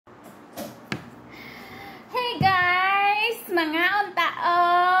mangaon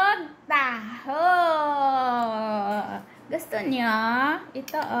taog taho. Gusto niyo?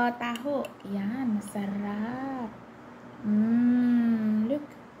 Ito taho. Yan, masarap. Look.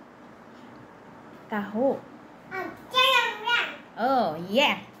 Taho. Oh,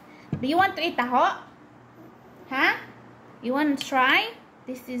 yeah. Do you want to eat taho? Huh? You want to try?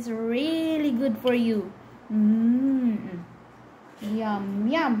 This is really good for you. Yum,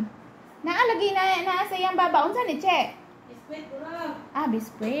 yum. Naalagay na sa iyang baba. Unsa ni Che? Biskuit pura.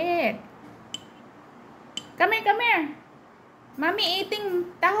 Biskuit. Come here, come here. Mommy eating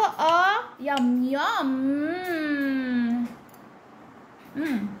taho, oh. Yum, yum.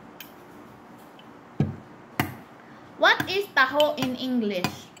 What is taho in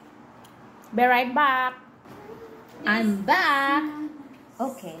English? Be right back. I'm back.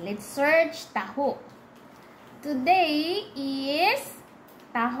 Okay, let's search taho. Today is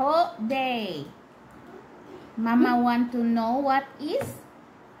Taho Day. Mama want to know what is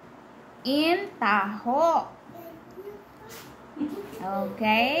in taho.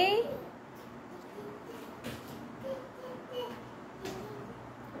 Okay.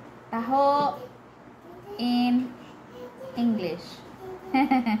 Taho in English.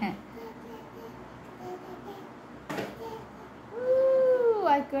 Ooh,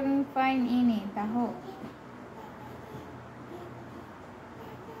 I couldn't find any taho.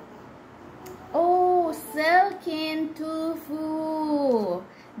 Oh, Silken Tufo.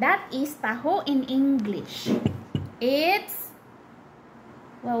 That is taho in English. It's,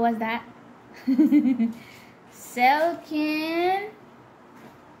 what was that? Silken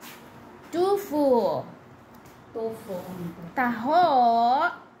Tufo. Tufo. Taho,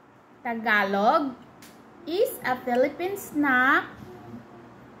 Tagalog, is a Philippine snack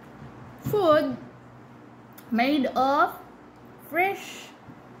food made of fresh,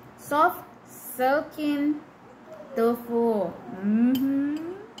 soft, silken tofu.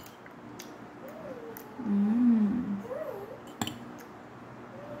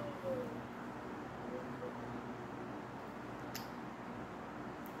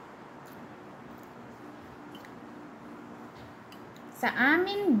 Sa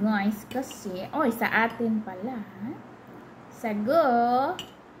amin guys kasi, sa atin pala, sago,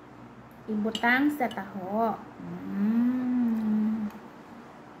 ibutang sa taho.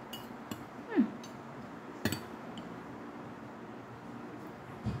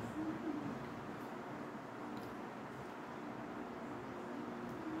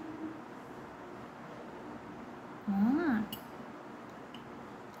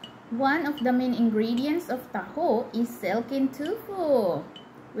 One of the main ingredients of taho is silken tofu,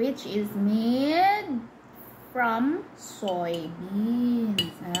 which is made from soybeans.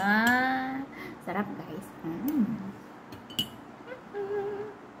 Sarap guys.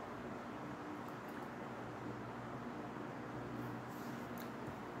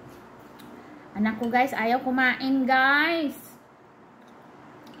 Anak ko guys, ayaw kumain guys.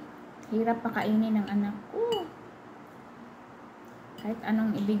 Hirap pakainin ng anak ko. Kahit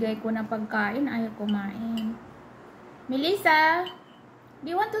anong ibigay ko na pagkain, ayaw kumain. Melissa,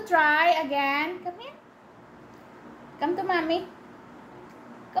 do you want to try again? Come here. Come to mommy.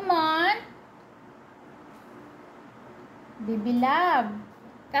 Come on. Baby love.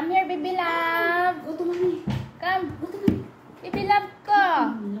 Come here, baby love. Go to mommy. Come. Go to mommy. Baby love ko.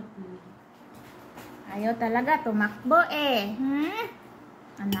 Ayaw talaga, tumakbo eh.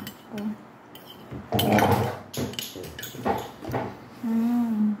 Anak ko.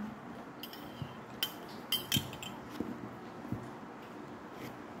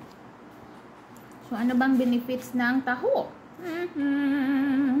 So, ano bang benefits ng taho?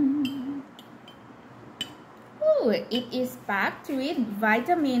 It is packed with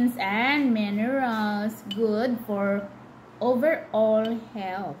vitamins and minerals, good for overall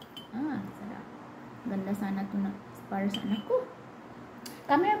health. Sarap. Ganda sana ito na para sa anak ko.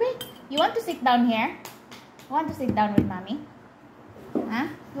 Come here, babe. You want to sit down here? You want to sit down with mommy?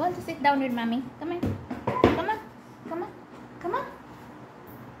 Huh? You want to sit down with mommy? Come here. Come on. Come on. Come on.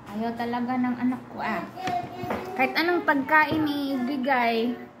 Ayaw talaga ng anak ko Kahit anong pagkain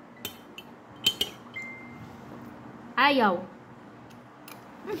ibigay, ayaw.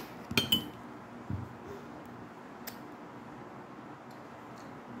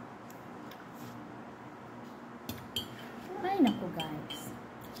 Ay naku guys.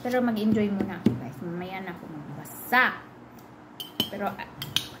 Pero mag-enjoy muna ako guys. Mamaya na ako magbasa. Pero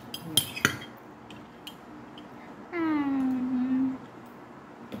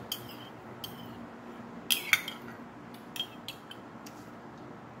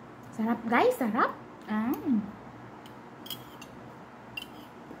sarap guys, sarap.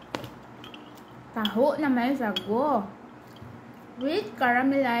 Taho na may sago. with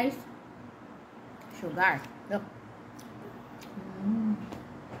caramelized sugar. Look.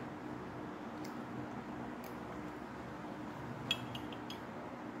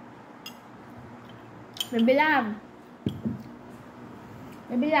 Baby love.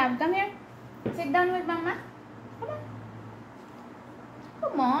 Baby love, come here. Sit down with mama. Come on.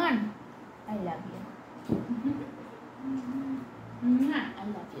 Come on. I love you. I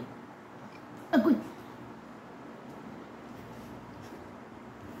love you. Good.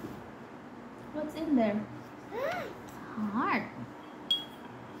 What's in there? Heart.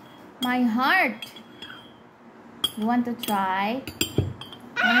 My heart. You want to try?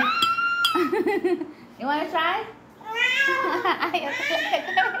 You want to try? Ayaw talaga.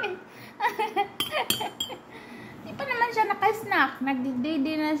 Di pa naman siya naka-snack.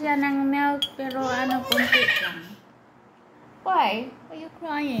 Nagdididi na siya ng milk pero konti lang. Why? Why are you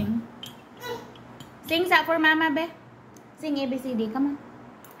crying? Sing sa for mama, be. Sing ABCD. Come on.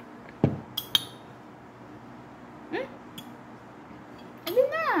 Ano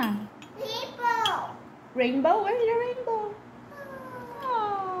na? Rainbow. Rainbow? Where's the rainbow?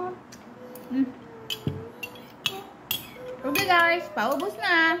 Okay guys, paubos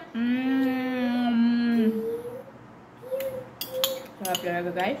na. Sarap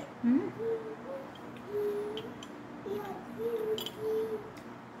talaga guys.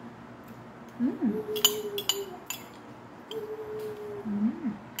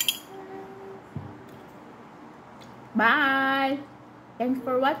 Bye. Thanks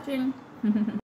for watching.